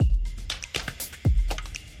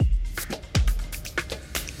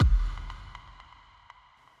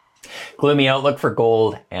Gloomy outlook for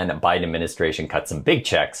gold, and Biden administration cut some big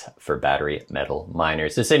checks for battery metal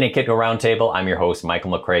miners. This is a Kitco Roundtable. I'm your host,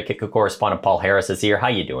 Michael McRae. Kitco correspondent Paul Harris is here. How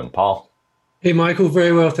you doing, Paul? Hey, Michael.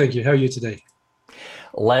 Very well, thank you. How are you today?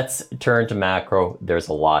 Let's turn to macro. There's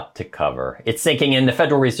a lot to cover. It's sinking in. The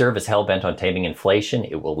Federal Reserve is hell-bent on taming inflation.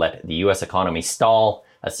 It will let the U.S. economy stall,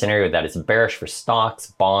 a scenario that is bearish for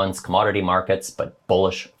stocks, bonds, commodity markets, but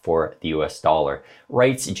bullish for the U.S. dollar.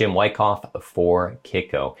 Writes Jim Wyckoff for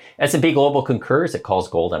Kitco. S&P Global concurs. It calls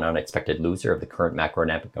gold an unexpected loser of the current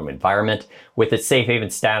macroeconomic environment. With its safe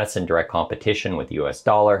haven status and direct competition with the U.S.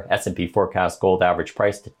 dollar, S&P forecasts gold average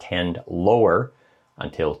price to tend lower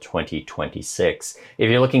until 2026. If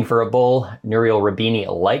you're looking for a bull, Nouriel Roubini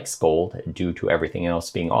likes gold due to everything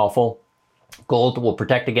else being awful. Gold will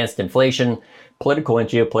protect against inflation, political and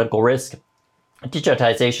geopolitical risk,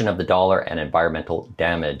 digitization of the dollar, and environmental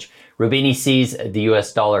damage. Roubini sees the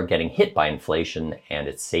US dollar getting hit by inflation and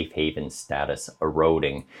its safe haven status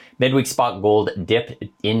eroding. Midweek spot gold dipped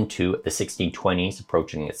into the 1620s,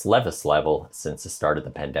 approaching its lowest level since the start of the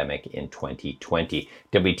pandemic in 2020.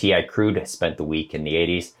 WTI crude spent the week in the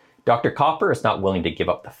 80s. Dr. Copper is not willing to give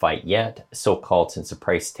up the fight yet, so-called since the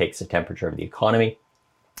price takes the temperature of the economy.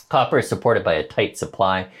 Copper is supported by a tight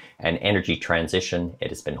supply and energy transition. It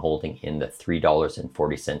has been holding in the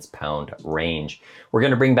 $3.40 pound range. We're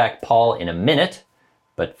going to bring back Paul in a minute,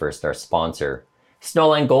 but first our sponsor.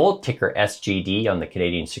 Snowline Gold, ticker SGD on the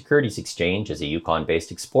Canadian Securities Exchange, is a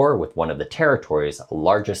Yukon-based explorer with one of the territory's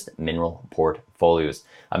largest mineral portfolios,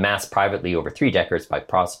 amassed privately over 3 decades by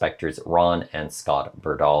prospectors Ron and Scott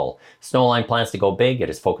Berdahl. Snowline plans to go big. It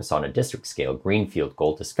is focused on a district-scale greenfield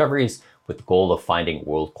gold discoveries with the goal of finding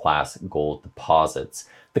world-class gold deposits.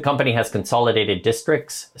 The company has consolidated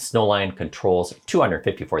districts. Snowline controls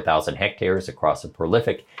 254,000 hectares across a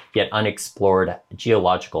prolific yet unexplored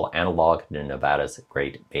geological analog to Nevada's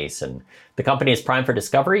Great Basin. The company is primed for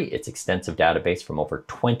discovery. Its extensive database from over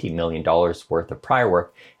 $20 million worth of prior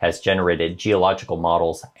work has generated geological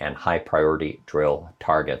models and high-priority drill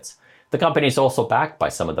targets. The company is also backed by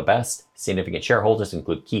some of the best. Significant shareholders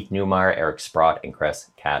include Keith Neumeyer, Eric Sprott, and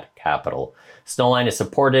Crescat Capital. Snowline is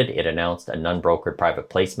supported. It announced a non-brokered private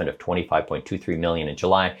placement of $25.23 million in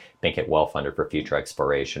July, making it well-funded for future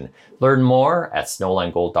exploration. Learn more at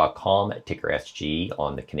snowlinegold.com, ticker SG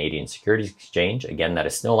on the Canadian Securities Exchange. Again, that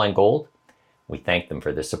is Snowline Gold. We thank them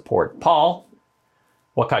for their support. Paul,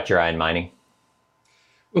 what caught your eye in mining?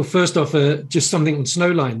 Well, first off, just something on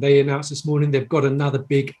Snowline. They announced this morning they've got another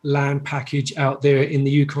big land package out there in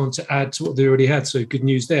the Yukon to add to what they already had. So good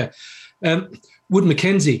news there. Wood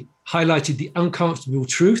Mackenzie highlighted the uncomfortable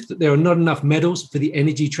truth that there are not enough metals for the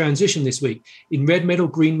energy transition this week. In Red Metal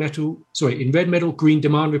Green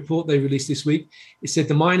Demand Report they released this week, it said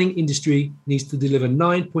the mining industry needs to deliver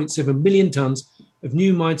 9.7 million tons of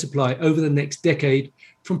new mine supply over the next decade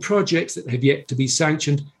from projects that have yet to be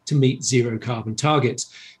sanctioned to meet zero carbon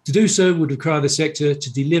targets. To do so would require the sector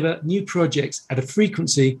to deliver new projects at a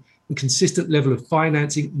frequency and consistent level of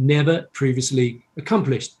financing never previously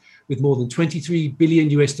accomplished, with more than $23 billion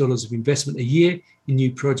of investment a year in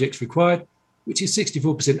new projects required, which is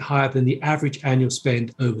 64% higher than the average annual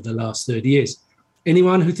spend over the last 30 years.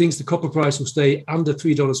 Anyone who thinks the copper price will stay under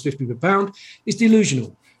 $3.50 per pound is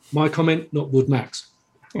delusional. My comment, not Wood Max.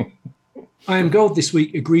 IAMGOLD this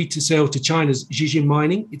week agreed to sell to China's Zijin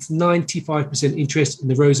Mining its 95% interest in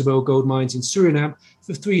the Rosebel gold mines in Suriname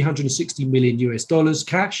for $360 million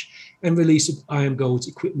cash and release of IAMGOLD's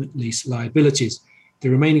equipment lease liabilities. The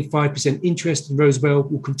remaining 5% interest in Rosebel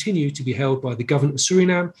will continue to be held by the government of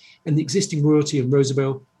Suriname, and the existing royalty on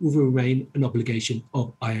Rosebel will remain an obligation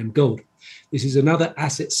of IAMGOLD. This is another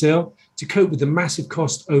asset sale to cope with the massive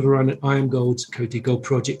cost overrun at IAMGOLD's Côté Gold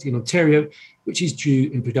project in Ontario, which is due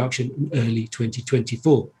in production in early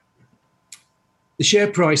 2024. The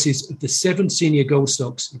share prices of the 7 senior gold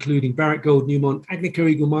stocks, including Barrick Gold, Newmont, Agnico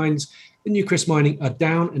Eagle Mines, and Newcrest Mining, are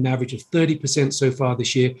down an average of 30% so far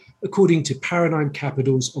this year, according to Paradigm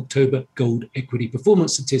Capital's October gold equity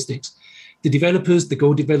performance statistics. The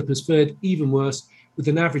gold developers fared even worse, with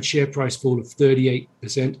an average share price fall of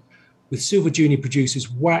 38%, with silver junior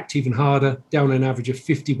producers whacked even harder, down an average of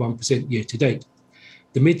 51% year to date.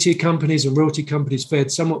 The mid-tier companies and royalty companies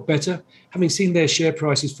fared somewhat better, having seen their share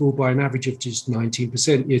prices fall by an average of just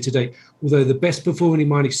 19% year to date, although the best performing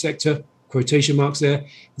mining sector, quotation marks there,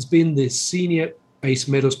 has been the senior base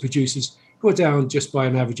metals producers, who are down just by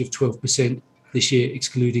an average of 12% this year,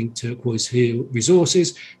 excluding Turquoise Hill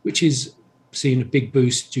Resources, which has seen a big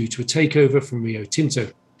boost due to a takeover from Rio Tinto.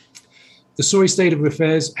 The sorry state of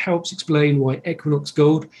affairs helps explain why Equinox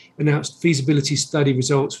Gold announced feasibility study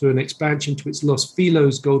results for an expansion to its Los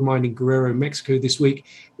Filos gold mine in Guerrero, Mexico this week,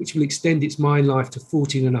 which will extend its mine life to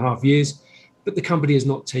 14 and a half years, but the company has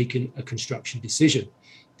not taken a construction decision.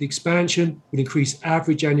 The expansion would increase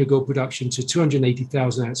average annual gold production to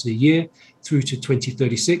 280,000 ounces a year through to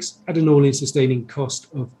 2036 at an all-in sustaining cost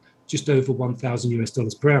of just over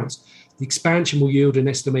 $1,000 per ounce. The expansion will yield an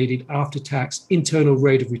estimated after-tax internal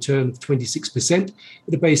rate of return of 26%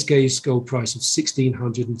 at a base case gold price of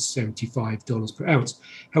 $1,675 per ounce.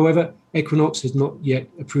 However, Equinox has not yet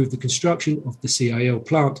approved the construction of the CIL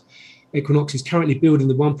plant. Equinox is currently building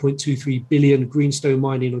the 1.23 billion Greenstone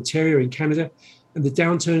mine in Ontario in Canada, and the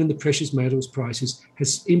downturn in the precious metals prices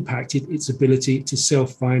has impacted its ability to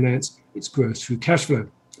self-finance its growth through cash flow.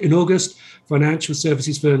 In August, financial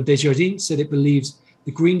services firm Desjardins said it believes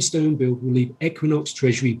the Greenstone build will leave Equinox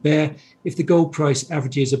treasury bare if the gold price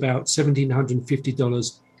averages about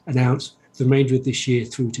 $1,750 an ounce for the remainder of this year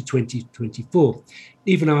through to 2024,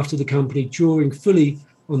 even after the company drawing fully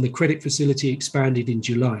on the credit facility expanded in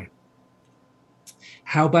July.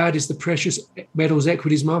 How bad is the precious metals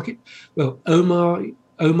equities market? Well,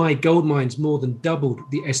 Omai Gold Mines more than doubled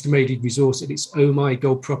the estimated resource at its Omai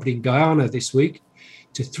gold property in Guyana this week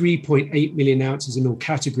to 3.8 million ounces in all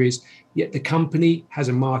categories, yet the company has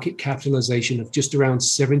a market capitalization of just around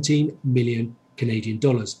 17 million Canadian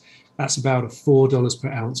dollars. That's about a $4 per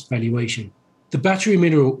ounce valuation. The battery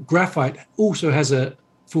mineral graphite also has a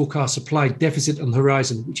forecast supply deficit on the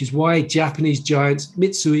horizon, which is why Japanese giants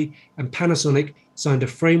Mitsui and Panasonic signed a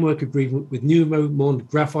framework agreement with Nouveau Monde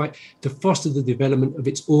Graphite to foster the development of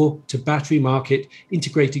its ore to battery market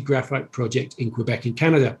integrated graphite project in Quebec in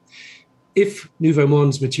Canada. If Nouveau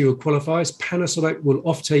Monde's material qualifies, Panasonic will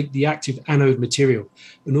offtake the active anode material.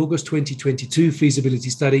 An August 2022 feasibility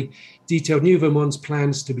study detailed Nouveau Monde's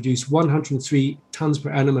plans to produce 103 tons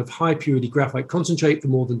per annum of high purity graphite concentrate for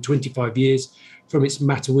more than 25 years from its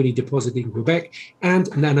Matawini deposit in Quebec and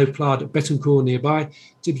Nanoplard at Betancourt nearby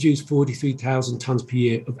to produce 43,000 tons per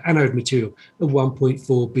year of anode material, a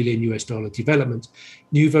 $1.4 billion development.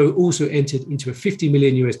 Nouveau also entered into a $50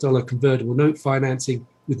 million convertible note financing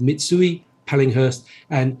with Mitsui, Pallinghurst,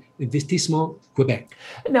 and Investissement Quebec.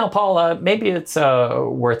 Now, Paul, maybe it's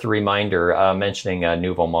worth a reminder mentioning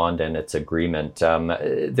Nouveau Monde and its agreement.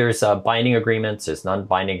 There's binding agreements, there's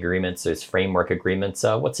non-binding agreements, there's framework agreements.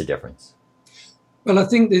 What's the difference? Well, I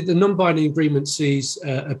think the non-binding agreement sees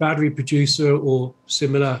a battery producer or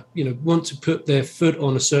similar, want to put their foot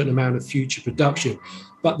on a certain amount of future production.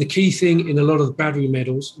 But the key thing in a lot of the battery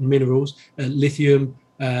minerals, lithium,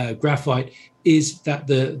 graphite, is that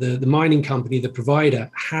the mining company, the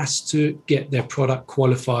provider, has to get their product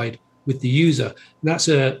qualified with the user. And that's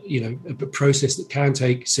a process that can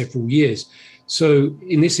take several years. So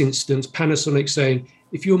in this instance, Panasonic saying,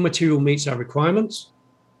 if your material meets our requirements,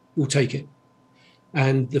 we'll take it.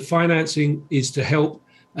 And the financing is to help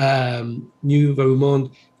Nouveau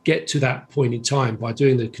Monde get to that point in time by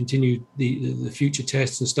doing the future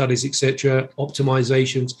tests and studies, etc.,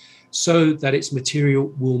 optimizations, so that its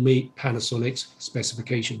material will meet Panasonic's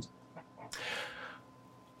specifications.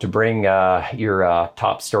 To bring your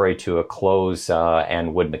top story to a close,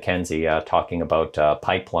 and Wood Mackenzie talking about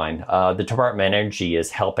pipeline, the Department of Energy is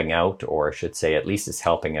helping out, or I should say at least is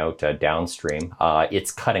helping out downstream.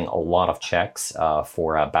 It's cutting a lot of checks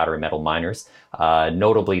for battery metal miners.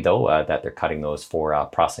 Notably, though, that they're cutting those for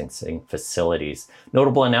processing facilities.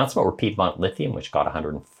 Notable announcement were Piedmont Lithium, which got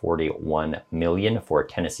 $141 million for a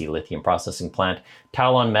Tennessee lithium processing plant.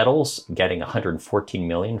 Talon Metals getting $114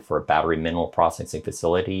 million for a battery mineral processing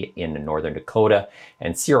facility in northern Dakota,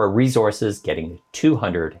 and Sierra Resources getting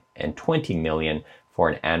 $220 million for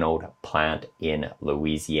an anode plant in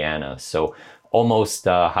Louisiana. So almost,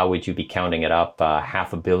 how would you be counting it up?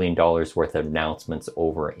 $500 million worth of announcements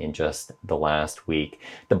over in just the last week.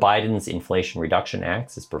 The Biden's Inflation Reduction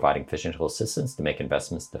Act is providing financial assistance to make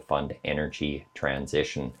investments to fund energy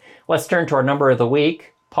transition. Let's turn to our number of the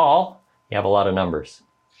week. Paul, you have a lot of numbers.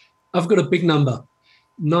 I've got a big number,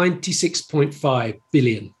 96.5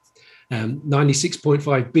 billion.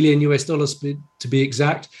 96.5 billion US dollars to be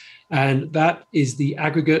exact. And that is the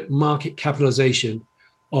aggregate market capitalization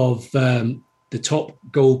of the top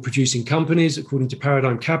gold producing companies, according to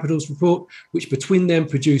Paradigm Capital's report, which between them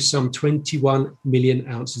produce some 21 million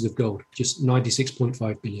ounces of gold, just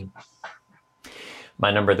 96.5 billion. My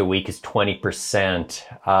number of the week is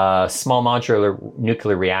 20%. Small modular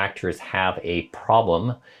nuclear reactors have a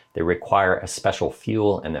problem. They require a special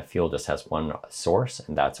fuel, and the fuel just has one source,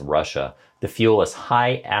 and that's Russia. The fuel is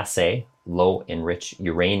high assay, low enriched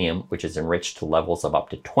uranium, which is enriched to levels of up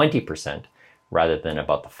to 20%, rather than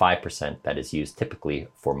about the 5% that is used typically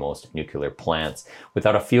for most nuclear plants.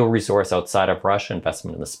 Without a fuel resource outside of Russia,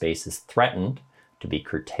 investment in the space is threatened to be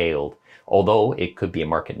curtailed, although it could be a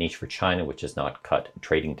market niche for China, which has not cut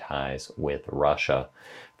trading ties with Russia.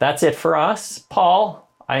 That's it for us. Paul,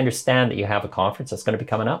 I understand that you have a conference that's going to be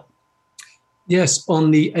coming up. Yes,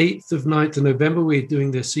 on the 8th of 9th of November, we're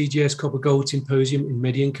doing the CGS Copper Gold Symposium in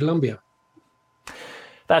Medellin, Colombia.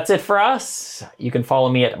 That's it for us. You can follow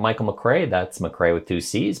me at Michael McRae. That's McRae with 2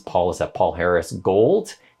 C's. Paul is at Paul Harris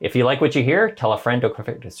Gold. If you like what you hear, tell a friend, don't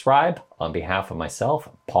forget to subscribe. On behalf of myself,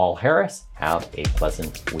 Paul Harris, have a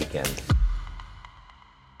pleasant weekend.